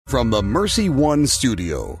From the Mercy One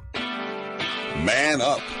studio. Man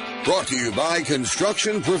Up, brought to you by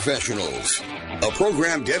Construction Professionals, a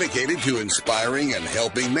program dedicated to inspiring and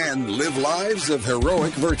helping men live lives of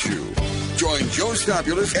heroic virtue. Join Joe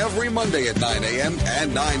Stopulus every Monday at 9 a.m.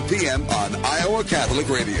 and 9 p.m. on Iowa Catholic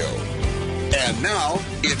Radio. And now,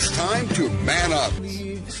 it's time to Man Up.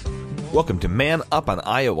 Welcome to Man Up on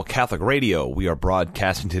Iowa Catholic Radio. We are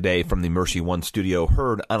broadcasting today from the Mercy One studio,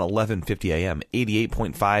 heard on 1150 AM,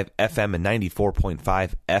 88.5 FM, and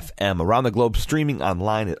 94.5 FM. Around the globe, streaming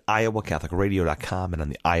online at iowacatholicradio.com and on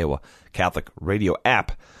the Iowa Catholic Radio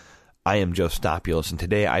app. I am Joe Stopulus, and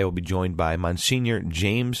today I will be joined by Monsignor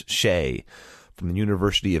James Shea from the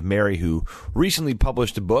University of Mary, who recently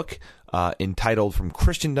published a book entitled From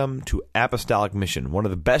Christendom to Apostolic Mission. One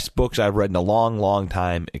of the best books I've read in a long, long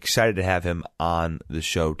time. Excited to have him on the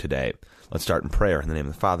show today. Let's start in prayer. In the name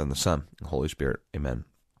of the Father, and the Son, and the Holy Spirit. Amen.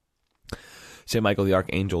 Saint Michael the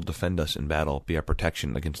Archangel, defend us in battle. Be our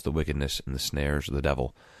protection against the wickedness and the snares of the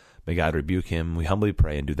devil. May God rebuke him, we humbly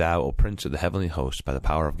pray, and do thou, O Prince of the heavenly host, by the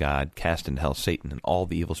power of God, cast into hell Satan and all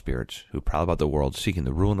the evil spirits who prowl about the world, seeking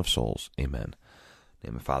the ruin of souls. Amen. In the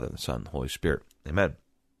name of the Father, and the Son, and the Holy Spirit. Amen.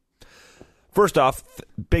 First off,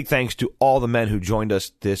 big thanks to all the men who joined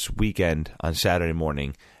us this weekend on Saturday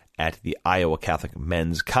morning at the Iowa Catholic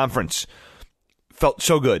Men's Conference. Felt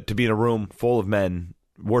so good to be in a room full of men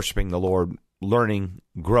worshiping the Lord, learning,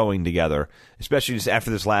 growing together, especially just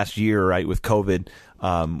after this last year, right, with COVID,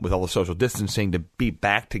 with all the social distancing, to be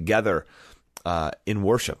back together in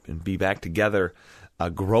worship and be back together,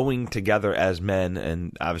 growing together as men,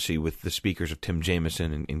 and obviously with the speakers of Tim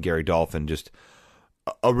Jameson and Gary Dolphin, just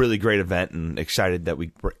a really great event, and excited that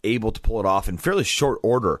we were able to pull it off in fairly short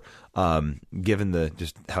order, given the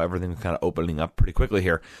just how everything was kind of opening up pretty quickly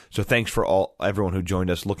here. So thanks for everyone who joined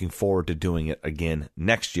us. Looking forward to doing it again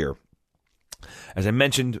next year. As I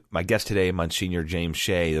mentioned, my guest today, Monsignor James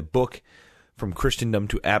Shea, the book From Christendom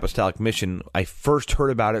to Apostolic Mission. I first heard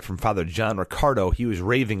about it from Father John Ricardo. He was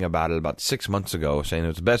raving about it about 6 months ago, saying it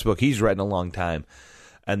was the best book he's read in a long time.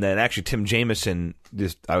 And then actually Tim Jameson,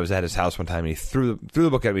 I was at his house one time, and he threw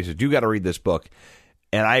the book at me. He said, "You got to read this book."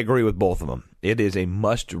 And I agree with both of them. It is a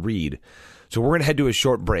must-read. So we're going to head to a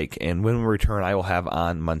short break, and when we return, I will have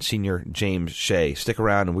on Monsignor James Shea. Stick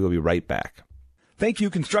around, and we will be right back. Thank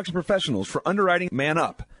you, Construction Professionals, for underwriting Man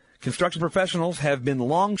Up. Construction Professionals have been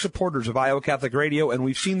long supporters of Iowa Catholic Radio, and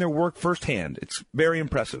we've seen their work firsthand. It's very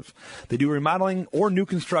impressive. They do remodeling or new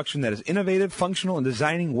construction that is innovative, functional, and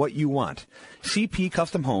designing what you want.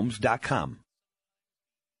 cpcustomhomes.com.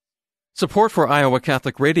 Support for Iowa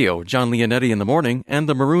Catholic Radio, John Leonetti in the Morning, and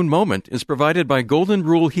The Maroon Moment is provided by Golden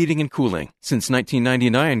Rule Heating and Cooling. Since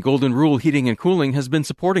 1999, Golden Rule Heating and Cooling has been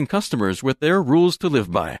supporting customers with their rules to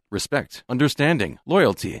live by: respect, understanding,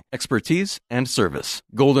 loyalty, expertise, and service.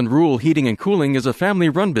 Golden Rule Heating and Cooling is a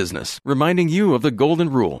family-run business, reminding you of the Golden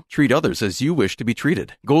Rule. Treat others as you wish to be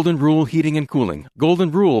treated. Golden Rule Heating and Cooling.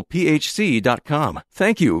 GoldenRulePHC.com.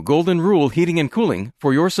 Thank you, Golden Rule Heating and Cooling,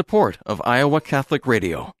 for your support of Iowa Catholic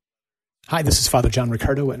Radio. Hi, this is Father John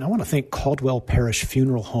Ricardo, and I want to thank Caldwell Parish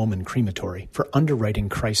Funeral Home and Crematory for underwriting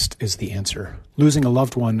Christ is the Answer. Losing a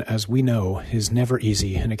loved one, as we know, is never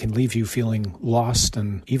easy, and it can leave you feeling lost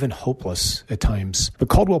and even hopeless at times. But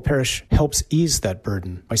Caldwell Parish helps ease that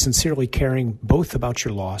burden by sincerely caring both about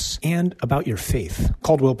your loss and about your faith.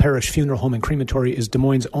 Caldwell Parish Funeral Home and Crematory is Des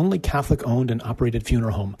Moines' only Catholic-owned and operated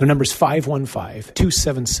funeral home. Their number is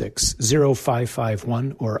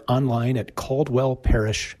 515-276-0551 or online at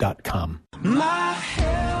caldwellparish.com. My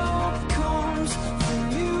help comes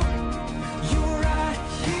from you. You're right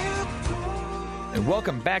here. And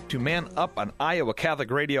welcome back to Man Up on Iowa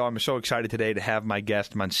Catholic Radio. I'm so excited today to have my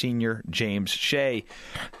guest, Monsignor James Shea.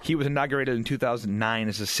 He was inaugurated in 2009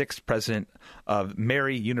 as the 6th president of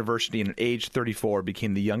Mary University, and at age 34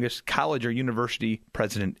 became the youngest college or university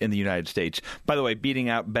president in the United States. By the way, beating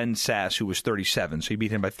out Ben Sass, who was 37, so he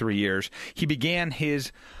beat him by 3 years. He began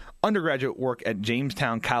his undergraduate work at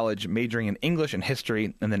Jamestown College, majoring in English and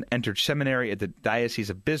history, and then entered seminary at the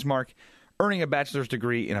Diocese of Bismarck, earning a bachelor's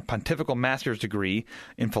degree and a pontifical master's degree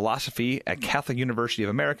in philosophy at Catholic University of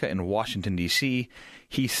America in Washington, D.C.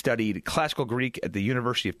 He studied classical Greek at the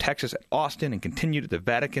University of Texas at Austin and continued at the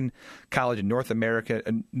Vatican College in North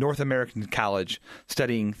American College,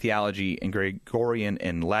 studying theology and Gregorian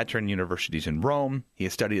and Lateran universities in Rome. He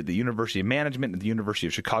has studied at the University of Management at the University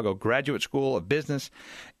of Chicago Graduate School of Business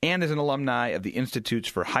and is an alumni of the Institutes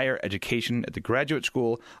for Higher Education at the Graduate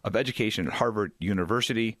School of Education at Harvard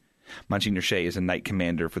University. Monsignor Shea is a Knight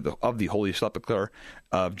Commander of the Holy Sepulchre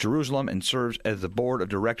of Jerusalem and serves as the board of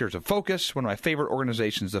directors of Focus, one of my favorite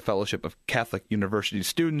organizations, the Fellowship of Catholic University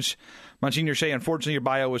Students. Monsignor Shea, unfortunately, your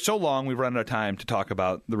bio was so long, we've run out of time to talk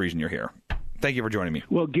about the reason you're here. Thank you for joining me.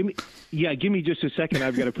 Well, give me just a second.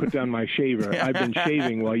 I've got to put down my shaver. I've been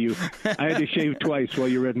shaving I had to shave twice while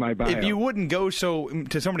you read my bio. If you wouldn't go to so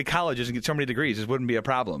many colleges and get so many degrees, this wouldn't be a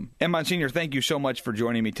problem. And Monsignor, thank you so much for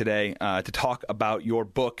joining me today to talk about your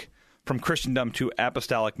book, From Christendom to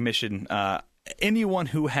Apostolic Mission. Anyone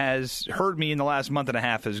who has heard me in the last month and a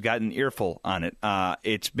half has gotten an earful on it.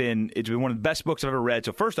 It's been one of the best books I've ever read.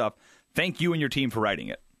 So first off, thank you and your team for writing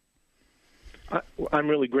it. I'm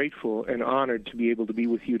really grateful and honored to be able to be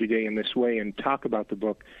with you today in this way and talk about the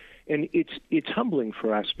book. And it's humbling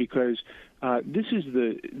for us because this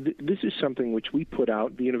is something which we put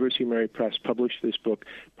out. The University of Mary Press published this book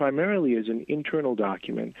primarily as an internal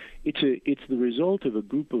document. It's the result of a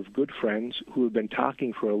group of good friends who have been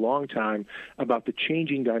talking for a long time about the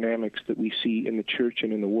changing dynamics that we see in the church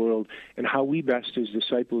and in the world, and how we best as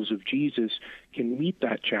disciples of Jesus can meet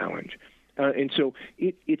that challenge. And so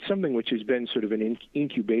it's something which has been sort of an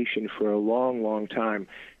incubation for a long, long time.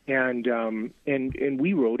 And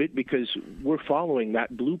we wrote it because we're following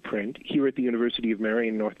that blueprint here at the University of Mary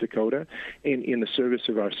in North Dakota in the service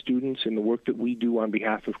of our students and the work that we do on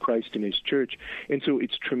behalf of Christ and His church. And so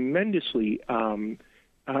it's tremendously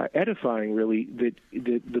edifying, really, that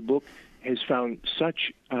the book has found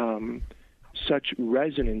such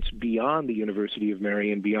resonance beyond the University of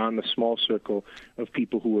Mary and beyond the small circle of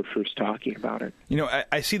people who were first talking about it. You know,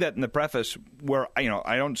 I see that in the preface where,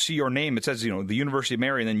 I don't see your name. It says, the University of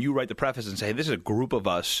Mary, and then you write the preface and say, hey, this is a group of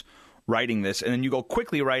us writing this. And then you go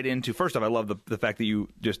quickly right into, first off, I love the fact that you,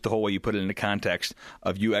 just the whole way you put it into context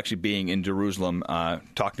of you actually being in Jerusalem,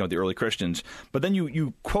 talking about the early Christians. But then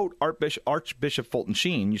you quote Archbishop Fulton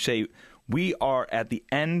Sheen. You say, we are at the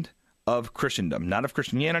end of Christendom, not of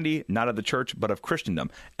Christianity, not of the church, but of Christendom.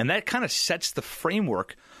 And that kind of sets the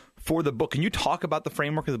framework for the book. Can you talk about the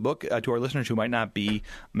framework of the book to our listeners who might not be,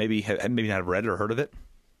 maybe not have read it or heard of it?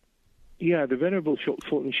 Yeah, the Venerable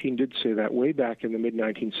Fulton Sheen did say that way back in the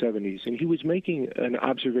mid-1970s. And he was making an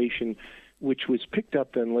observation which was picked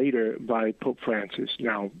up then later by Pope Francis.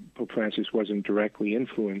 Now, Pope Francis wasn't directly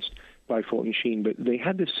influenced by Fulton Sheen, but they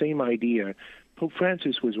had the same idea. Pope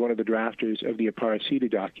Francis was one of the drafters of the Aparecida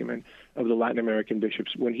document of the Latin American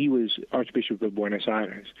bishops when he was Archbishop of Buenos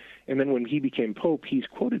Aires. And then when he became Pope, he's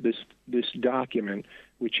quoted this document,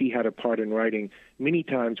 which he had a part in writing, many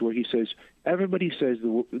times, where he says, everybody says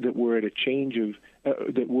that we're at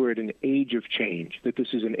that we're at an age of change, that this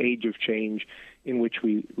is an age of change in which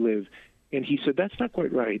we live. And he said, that's not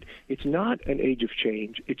quite right. It's not an age of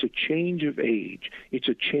change. It's a change of age. It's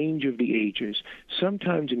a change of the ages.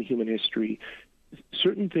 Sometimes in human history,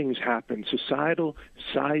 certain things happen, societal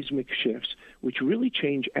seismic shifts, which really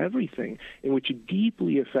change everything and which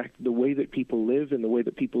deeply affect the way that people live and the way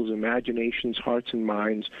that people's imaginations, hearts, and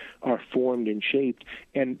minds are formed and shaped,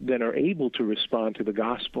 and then are able to respond to the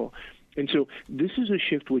gospel. And so this is a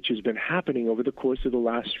shift which has been happening over the course of the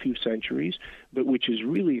last few centuries, but which is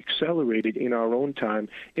really accelerated in our own time.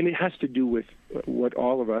 And it has to do with what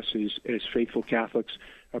all of us as faithful Catholics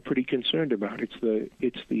are pretty concerned about.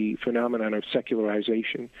 It's the phenomenon of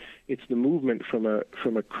secularization. It's the movement from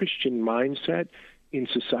a Christian mindset in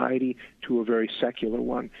society to a very secular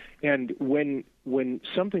one. And when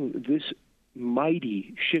something this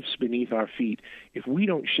mighty shifts beneath our feet, if we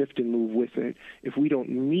don't shift and move with it, if we don't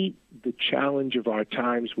meet the challenge of our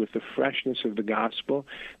times with the freshness of the gospel,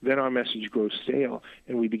 then our message grows stale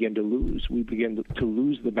and we begin to lose. We begin to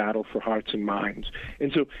lose the battle for hearts and minds.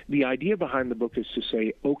 And so the idea behind the book is to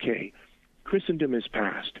say, okay, Christendom is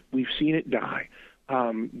past. We've seen it die.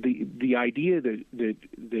 The idea that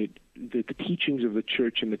the teachings of the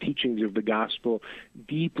church and the teachings of the gospel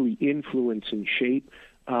deeply influence and shape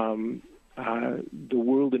the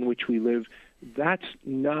world in which we live, that's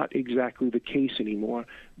not exactly the case anymore.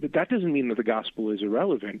 But that doesn't mean that the gospel is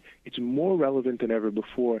irrelevant. It's more relevant than ever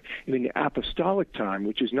before. And in the apostolic time,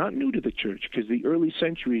 which is not new to the church, because the early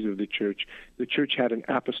centuries of the church had an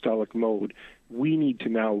apostolic mode. We need to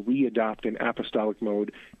now readopt an apostolic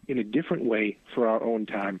mode in a different way for our own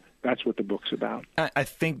time. That's what the book's about. I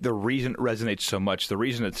think the reason it resonates so much, the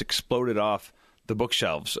reason it's exploded off the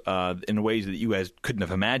bookshelves in ways that you guys couldn't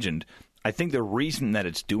have imagined, I think the reason that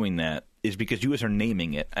it's doing that is because you guys are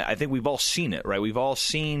naming it. I think we've all seen it, right? We've all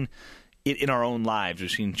seen it in our own lives.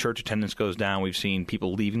 We've seen church attendance goes down. We've seen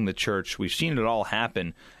people leaving the church. We've seen it all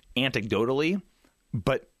happen anecdotally,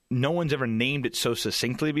 but no one's ever named it so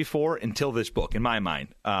succinctly before until this book, in my mind.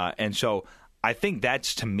 And so I think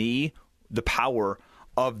that's, to me, the power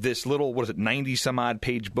of this little, 90-some-odd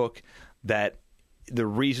page book, that the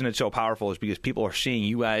reason it's so powerful is because people are seeing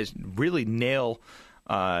you guys really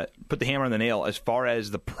put the hammer on the nail as far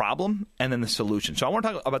as the problem and then the solution. So I want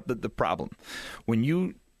to talk about the problem. When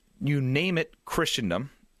you name it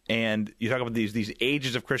Christendom, and you talk about these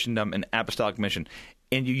ages of Christendom and Apostolic Mission,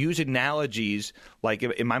 and you use analogies like,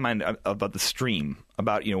 in my mind, about the stream,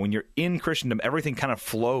 about, when you're in Christendom, everything kind of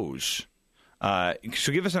flows.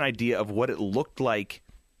 So give us an idea of what it looked like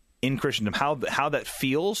in Christendom, how that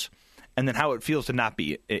feels, and then how it feels to not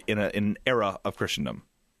be in an era of Christendom.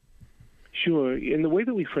 Sure. And the way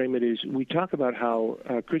that we frame it is we talk about how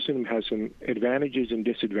Christendom has some advantages and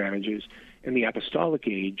disadvantages, and the apostolic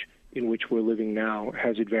age in which we're living now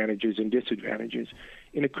has advantages and disadvantages.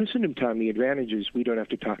 In a Christendom time, the advantages, we don't have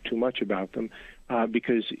to talk too much about them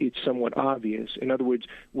because it's somewhat obvious. In other words,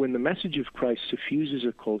 when the message of Christ suffuses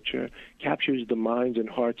a culture, captures the minds and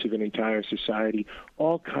hearts of an entire society,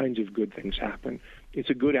 all kinds of good things happen. It's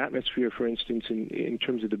a good atmosphere, for instance, in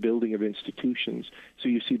terms of the building of institutions. So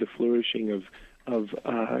you see the flourishing of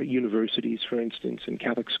universities, for instance, and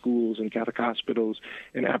Catholic schools and Catholic hospitals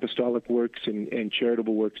and apostolic works and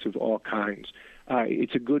charitable works of all kinds.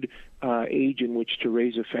 It's a good age in which to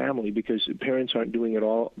raise a family because parents aren't doing it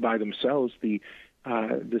all by themselves. The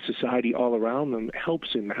society all around them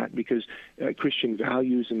helps in that because Christian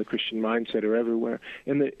values and the Christian mindset are everywhere.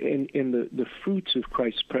 And the fruits of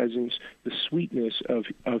Christ's presence, the sweetness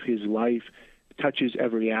of his life touches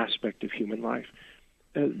every aspect of human life.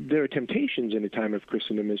 There are temptations in a time of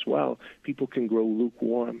Christendom as well. People can grow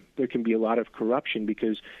lukewarm. There can be a lot of corruption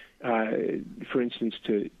because, for instance,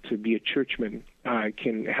 to be a churchman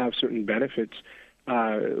can have certain benefits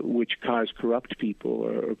which cause corrupt people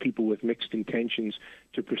or people with mixed intentions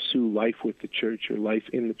to pursue life with the church or life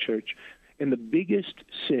in the church. And the biggest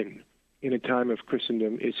sin in a time of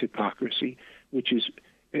Christendom is hypocrisy, which is,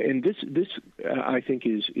 and this I think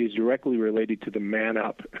is directly related to the Man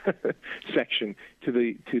Up section, to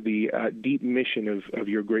the deep mission of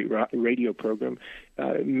your great radio program.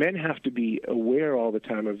 Men have to be aware all the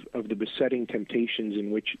time of the besetting temptations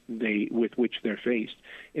with which they're faced.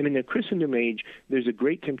 And in the Christendom age, there's a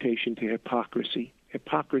great temptation to hypocrisy.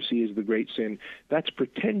 Hypocrisy is the great sin. That's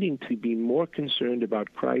pretending to be more concerned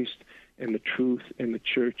about Christ and the truth and the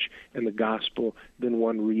church and the gospel than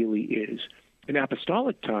one really is. An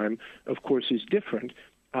apostolic time, of course, is different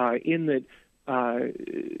in that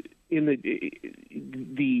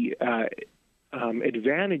the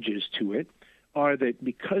advantages to it are that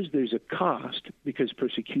because there's a cost, because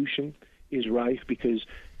persecution is rife, because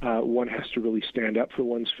one has to really stand up for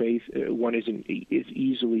one's faith, one is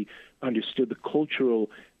easily understood. The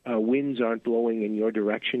cultural winds aren't blowing in your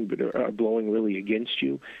direction, but are blowing really against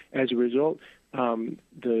you. As a result,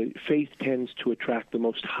 the faith tends to attract the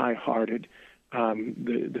most high-hearted.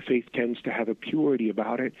 The faith tends to have a purity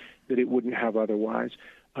about it that it wouldn't have otherwise.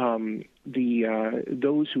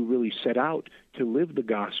 Those who really set out to live the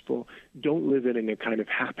gospel don't live it in a kind of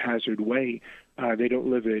haphazard way. They don't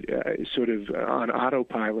live it sort of on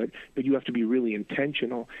autopilot, but you have to be really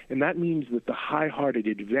intentional. And that means that the high-hearted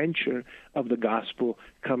adventure of the gospel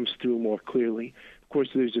comes through more clearly. Of course,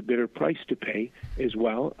 there's a bitter price to pay as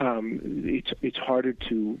well. It's harder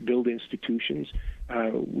to build institutions.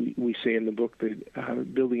 We say in the book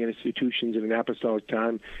that building institutions in an apostolic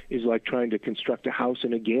time is like trying to construct a house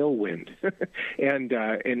in a gale wind, and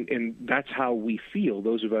that's how we feel.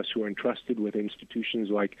 Those of us who are entrusted with institutions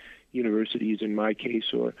like universities, in my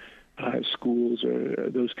case, or schools, or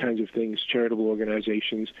those kinds of things, charitable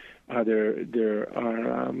organizations. There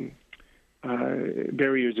are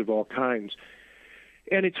barriers of all kinds.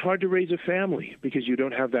 And it's hard to raise a family because you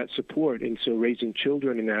don't have that support. And so raising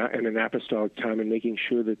children in an apostolic time and making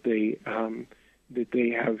sure that they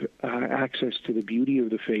have access to the beauty of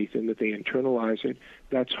the faith and that they internalize it,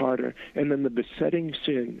 that's harder. And then the besetting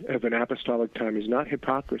sin of an apostolic time is not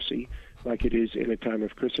hypocrisy like it is in a time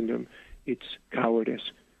of Christendom. It's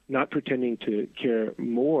cowardice, not pretending to care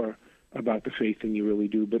more about the faith than you really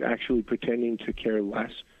do, but actually pretending to care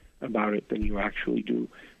less about it than you actually do,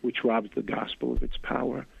 which robs the gospel of its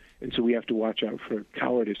power. And so we have to watch out for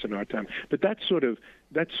cowardice in our time. But that's sort of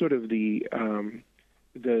the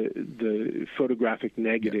photographic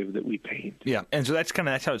negative that we paint. Yeah, and so that's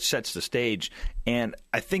how it sets the stage. And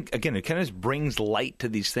I think, again, it kind of brings light to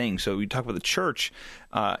these things. So we talk about the church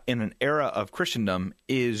in an era of Christendom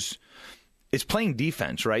is playing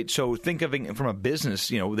defense, right? So think of it from a business,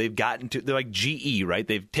 they've gotten to, they're like GE, right?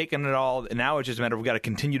 They've taken it all, and now it's just a matter of we've got to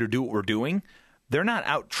continue to do what we're doing. They're not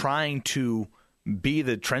out trying to be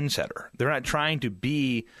the trendsetter. They're not trying to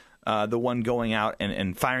be the one going out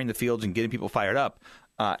and firing the fields and getting people fired up.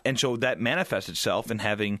 And so that manifests itself in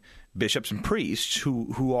having bishops and priests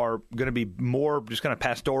who are going to be more just kind of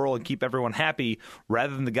pastoral and keep everyone happy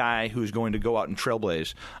rather than the guy who's going to go out and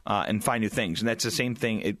trailblaze and find new things. And that's the same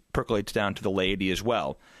thing. It percolates down to the laity as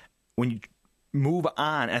well. When you move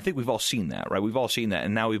on, I think we've all seen that, right? We've all seen that.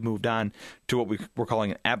 And now we've moved on to what we're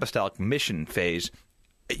calling an Apostolic Mission phase.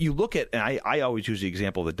 You look at, and I always use the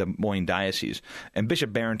example of the Des Moines Diocese, and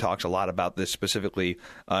Bishop Barron talks a lot about this specifically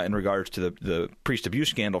in regards to the priest abuse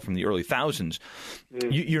scandal from the early thousands.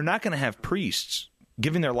 You're not going to have priests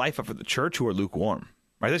giving their life up for the church who are lukewarm,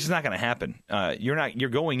 right? This is not going to happen. You're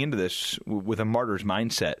going into this with a martyr's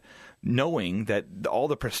mindset, knowing that all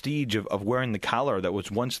the prestige of wearing the collar that was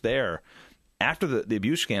once there after the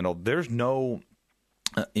abuse scandal, there's no...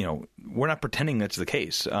 we're not pretending that's the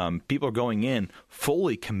case. People are going in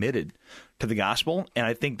fully committed to the gospel, and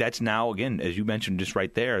I think that's now, again, as you mentioned just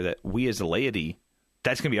right there, that we as the laity,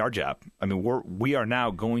 that's going to be our job. I mean, we are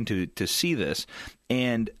now going to see this,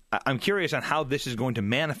 and I'm curious on how this is going to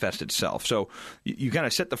manifest itself. So you kind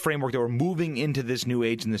of set the framework that we're moving into this new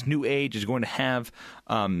age, and this new age is going to have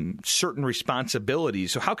certain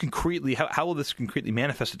responsibilities. So how will this concretely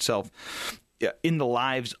manifest itself in the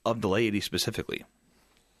lives of the laity specifically?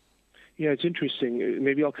 Yeah, it's interesting.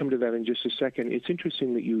 Maybe I'll come to that in just a second. It's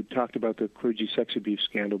interesting that you talked about the clergy sex abuse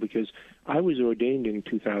scandal because I was ordained in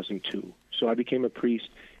 2002. So I became a priest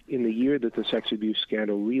in the year that the sex abuse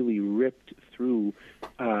scandal really ripped through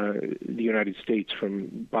the United States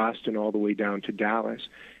from Boston all the way down to Dallas.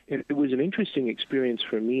 And it was an interesting experience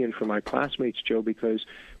for me and for my classmates, Joe, because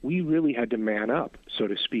we really had to man up, so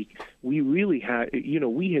to speak. We really had,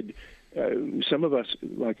 we had... some of us,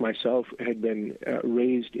 like myself, had been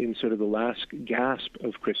raised in sort of the last gasp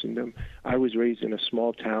of Christendom. I was raised in a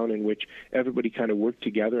small town in which everybody kind of worked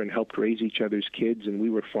together and helped raise each other's kids, and we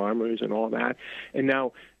were farmers and all that. And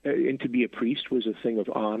now, and to be a priest was a thing of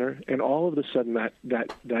honor, and all of a sudden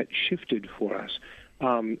that shifted for us.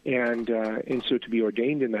 And so to be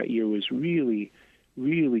ordained in that year was really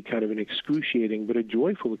kind of an excruciating but a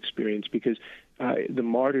joyful experience because the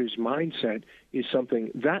martyr's mindset is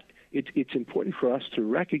something that it's important for us to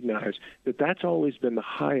recognize that that's always been the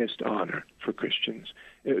highest honor for Christians.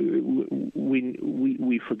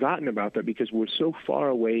 We've forgotten about that because we're so far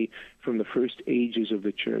away from the first ages of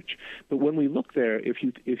the church. But when we look there, if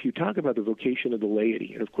you talk about the vocation of the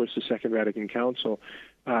laity, and of course the Second Vatican Council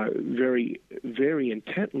very, very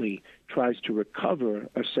intently tries to recover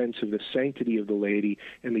a sense of the sanctity of the laity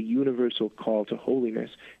and the universal call to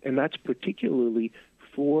holiness, and that's particularly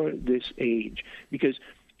for this age because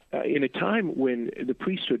in a time when the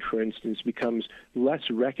priesthood, for instance, becomes less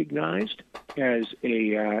recognized as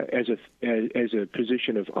a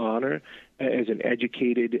position of honor, as an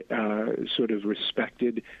educated, sort of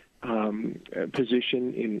respected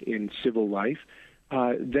position in civil life,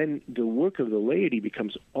 then the work of the laity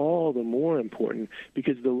becomes all the more important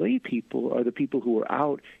because the lay people are the people who are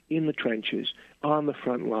out in the trenches, on the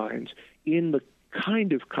front lines, in the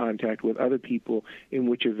kind of contact with other people in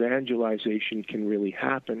which evangelization can really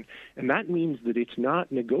happen. And that means that it's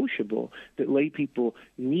not negotiable that lay people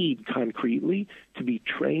need concretely to be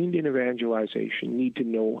trained in evangelization, need to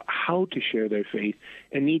know how to share their faith,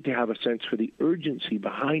 and need to have a sense for the urgency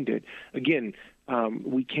behind it. Again,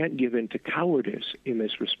 we can't give in to cowardice in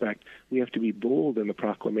this respect. We have to be bold in the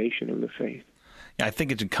proclamation of the faith. I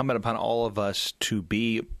think it's incumbent upon all of us to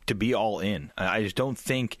be all in. I just don't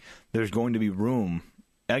think there's going to be room.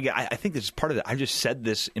 And again, I think this is part of it. I just said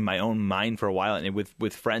this in my own mind for a while, and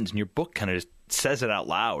with friends, and your book kind of just says it out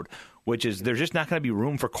loud, which is there's just not going to be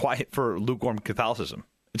room for lukewarm Catholicism.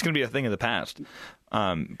 It's going to be a thing of the past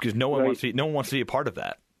because no one wants to be a part of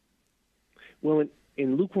that. Well,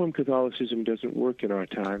 and lukewarm Catholicism doesn't work in our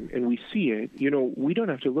time, and we see it. We don't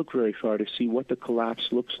have to look very far to see what the collapse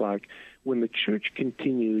looks like when the church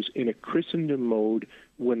continues in a Christendom mode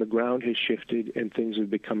when the ground has shifted and things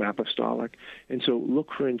have become apostolic. And so look,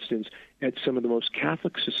 for instance, at some of the most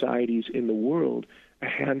Catholic societies in the world a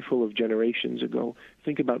handful of generations ago.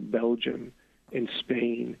 Think about Belgium and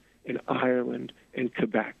Spain and Ireland and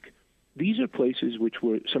Quebec. These are places which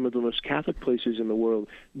were some of the most Catholic places in the world.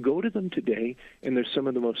 Go to them today, and they're some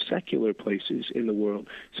of the most secular places in the world.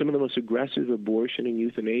 Some of the most aggressive abortion and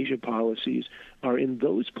euthanasia policies are in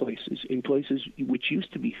those places, in places which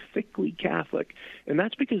used to be thickly Catholic. And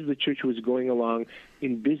that's because the church was going along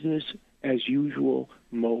in business-as-usual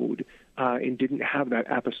mode and didn't have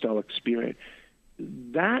that apostolic spirit.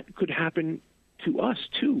 That could happen to us,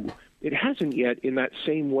 too. It hasn't yet in that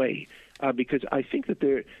same way, because I think that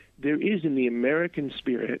there is in the American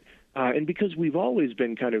spirit And because we've always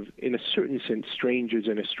been kind of, in a certain sense, strangers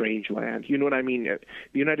in a strange land. You know what I mean?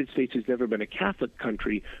 The United States has never been a Catholic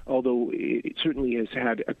country, although it certainly has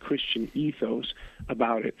had a Christian ethos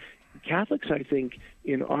about it. Catholics, I think,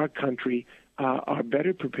 in our country are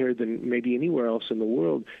better prepared than maybe anywhere else in the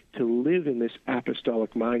world to live in this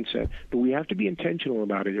apostolic mindset. But we have to be intentional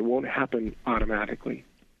about it. It won't happen automatically.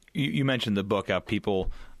 You mentioned the book, how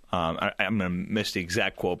people... I'm going to miss the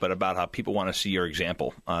exact quote, but about how people want to see your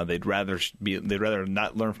example. They'd rather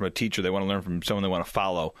not learn from a teacher. They want to learn from someone they want to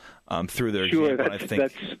follow through their example.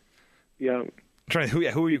 Yeah.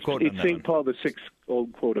 Who are you quoting? It's St. Paul VI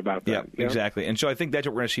old quote about that. Yeah, exactly. And so I think that's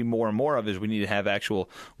what we're going to see more and more of, is we need to have actual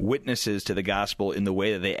witnesses to the gospel in the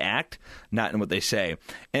way that they act, not in what they say.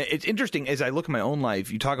 And it's interesting, as I look at my own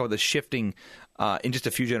life, you talk about the shifting in just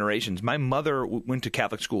a few generations. My mother went to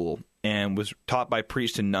Catholic school and was taught by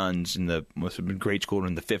priests and nuns in the must have been grade school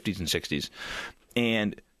in the 50s and 60s.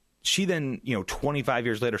 And she then, 25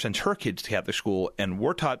 years later, sends her kids to Catholic school, and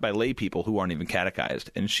we're taught by lay people who aren't even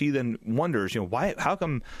catechized. And she then wonders, how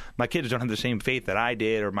come my kids don't have the same faith that I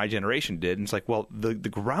did or my generation did? And it's like, well, the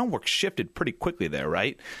groundwork shifted pretty quickly there,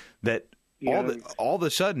 right? That all of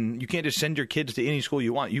a sudden, you can't just send your kids to any school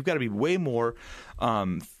you want. You've got to be way more,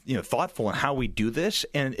 thoughtful in how we do this,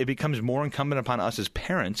 and it becomes more incumbent upon us as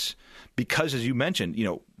parents because, as you mentioned,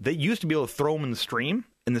 they used to be able to throw them in the stream,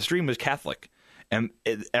 and the stream was Catholic. And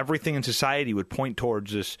everything in society would point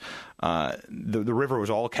towards this. The river was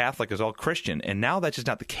all Catholic, is all Christian, and now that's just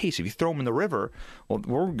not the case. If you throw them in the river, well,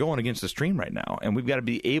 we're going against the stream right now, and we've got to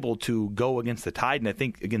be able to go against the tide. And I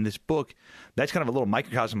think, again, this book, that's kind of a little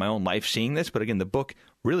microcosm of my own life seeing this, but again, the book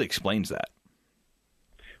really explains that.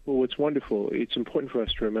 Well, what's wonderful, it's important for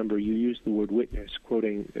us to remember you used the word witness,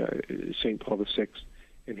 quoting St. Paul VI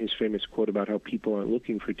in his famous quote about how people aren't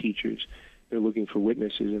looking for teachers. They're looking for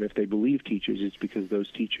witnesses, and if they believe teachers, it's because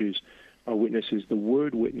those teachers are witnesses. The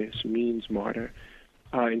word witness means martyr,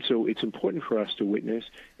 and so it's important for us to witness.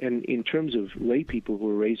 And in terms of lay people who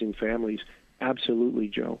are raising families, absolutely,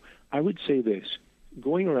 Joe. I would say this.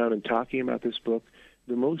 Going around and talking about this book,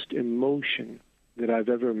 the most emotion that I've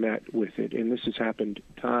ever met with it, and this has happened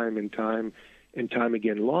time and time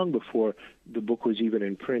again, long before the book was even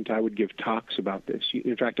in print, I would give talks about this.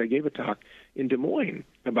 In fact, I gave a talk in Des Moines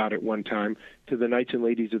about it one time to the Knights and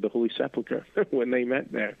Ladies of the Holy Sepulchre when they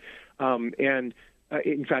met there.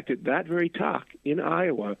 In fact, at that very talk in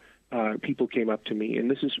Iowa, people came up to me,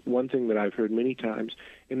 and this is one thing that I've heard many times,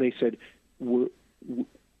 and they said,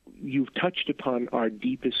 you've touched upon our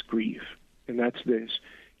deepest grief, and that's this.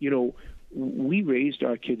 We raised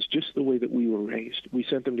our kids just the way that we were raised. We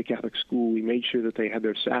sent them to Catholic school. We made sure that they had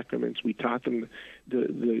their sacraments. We taught them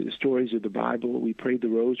the stories of the Bible. We prayed the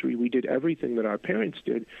rosary. We did everything that our parents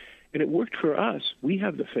did, and it worked for us. We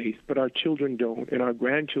have the faith, but our children don't, and our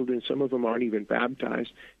grandchildren, some of them aren't even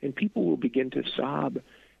baptized, and people will begin to sob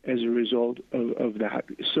as a result of that,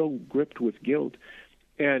 so gripped with guilt.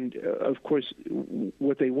 And, of course,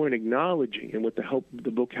 what they weren't acknowledging and what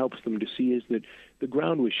the book helps them to see is that the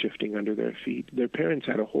ground was shifting under their feet. Their parents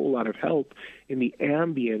had a whole lot of help in the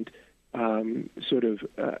ambient atmosphere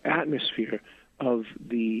of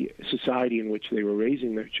the society in which they were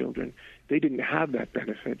raising their children. They didn't have that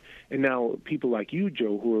benefit. And now people like you,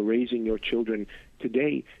 Joe, who are raising your children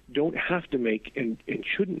today don't have to make and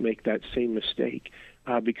shouldn't make that same mistake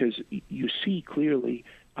because you see clearly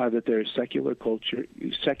that there are secular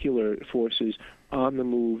forces on the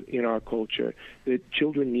move in our culture that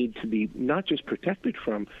children need to be not just protected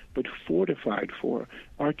from, but fortified for.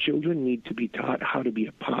 Our children need to be taught how to be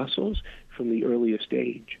apostles from the earliest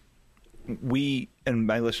age. We, and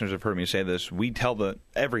my listeners have heard me say this,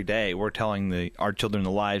 every day we're telling our children the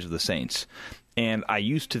lives of the saints. And I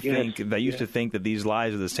used to think that these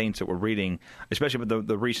lives of the saints that we're reading, especially with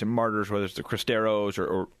the recent martyrs, whether it's the Cristeros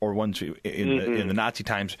or ones in the Nazi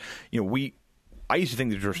times, I used to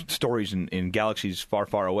think these were stories in galaxies far,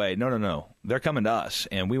 far away. No. They're coming to us,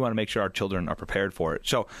 and we want to make sure our children are prepared for it.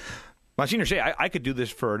 So, Monsignor Shea, I could do this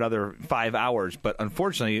for another 5 hours, but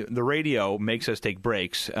unfortunately, the radio makes us take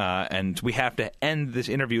breaks, and we have to end this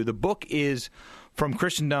interview. The book is From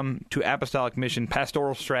Christendom to Apostolic Mission,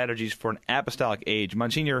 Pastoral Strategies for an Apostolic Age.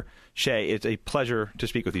 Monsignor Shea, it's a pleasure to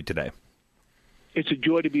speak with you today. It's a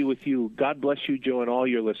joy to be with you. God bless you, Joe, and all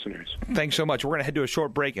your listeners. Thanks so much. We're going to head to a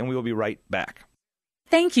short break, and we will be right back.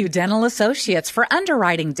 Thank you, Dental Associates, for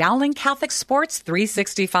underwriting Dowling Catholic Sports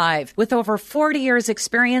 365. With over 40 years'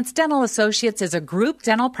 experience, Dental Associates is a group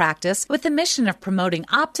dental practice with the mission of promoting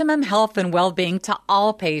optimum health and well-being to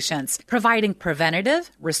all patients, providing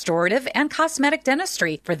preventative, restorative, and cosmetic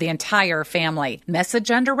dentistry for the entire family.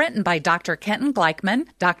 Message underwritten by Dr. Kenton Gleichman,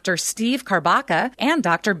 Dr. Steve Karbaka, and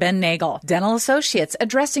Dr. Ben Nagel. Dental Associates,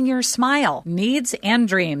 addressing your smile, needs, and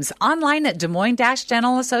dreams. Online at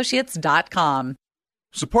DesMoines-DentalAssociates.com.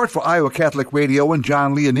 Support for Iowa Catholic Radio and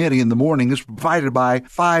John Leonetti in the morning is provided by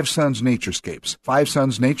Five Sons Naturescapes. Five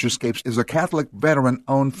Sons Naturescapes is a Catholic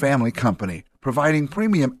veteran-owned family company providing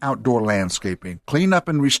premium outdoor landscaping, clean up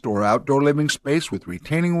and restore outdoor living space with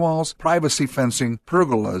retaining walls, privacy fencing,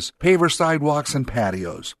 pergolas, paver sidewalks, and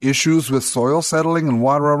patios. Issues with soil settling and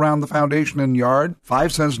water around the foundation and yard?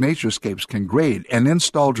 Five Sons Naturescapes can grade and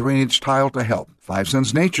install drainage tile to help. Five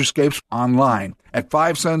Sons Naturescapes online at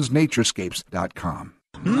fivesonsnaturescapes.com.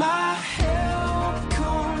 My help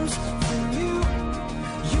comes from you.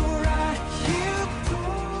 You're right here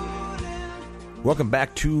pulling. Welcome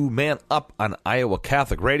back to Man Up on Iowa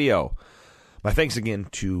Catholic Radio. My thanks again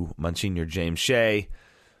to Monsignor James Shea.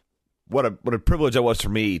 What a privilege it was for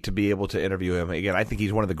me to be able to interview him. Again, I think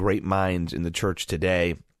he's one of the great minds in the church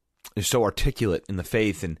today. He's so articulate in the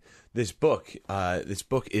faith, and this book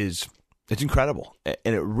is it's incredible.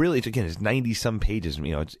 And it really, again, it's 90-some pages.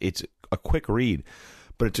 You know, it's a quick read,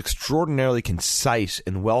 but it's extraordinarily concise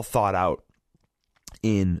and well thought out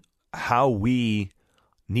in how we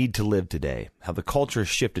need to live today, how the culture has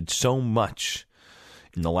shifted so much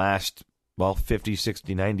in the last, 50,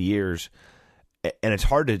 60, 90 years, and it's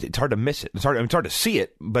hard to miss it. It's hard to see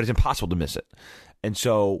it, but it's impossible to miss it. And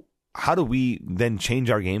so how do we then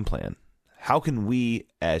change our game plan? How can we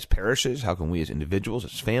as parishes, how can we as individuals,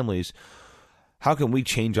 as families, how can we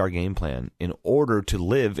change our game plan in order to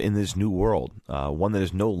live in this new world, one that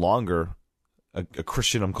is no longer a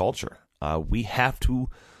Christendom culture? We have to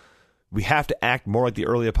act more like the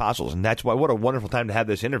early apostles, and that's why. What a wonderful time to have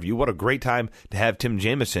this interview! What a great time to have Tim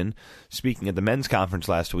Jameson speaking at the men's conference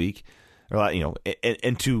last week,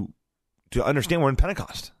 and to understand we're in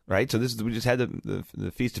Pentecost, right? So we just had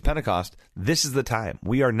the Feast of Pentecost. This is the time.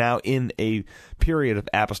 We are now in a period of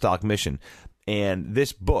apostolic mission, and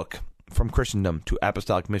this book, From Christendom to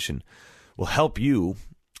Apostolic Mission, will help you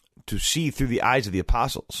to see through the eyes of the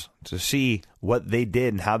apostles, to see what they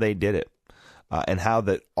did and how they did it, and how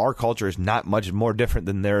that our culture is not much more different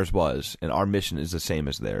than theirs was, and our mission is the same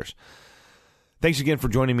as theirs. Thanks again for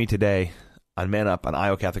joining me today on Man Up on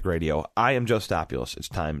Iowa Catholic Radio. I am Joe Stopulus. It's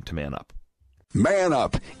time to man up. Man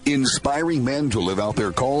Up, inspiring men to live out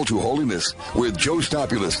their call to holiness with Joe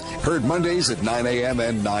Stopulus. Heard Mondays at 9 a.m.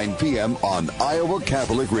 and 9 p.m. on Iowa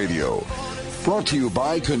Catholic Radio. Brought to you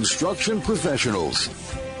by Construction Professionals.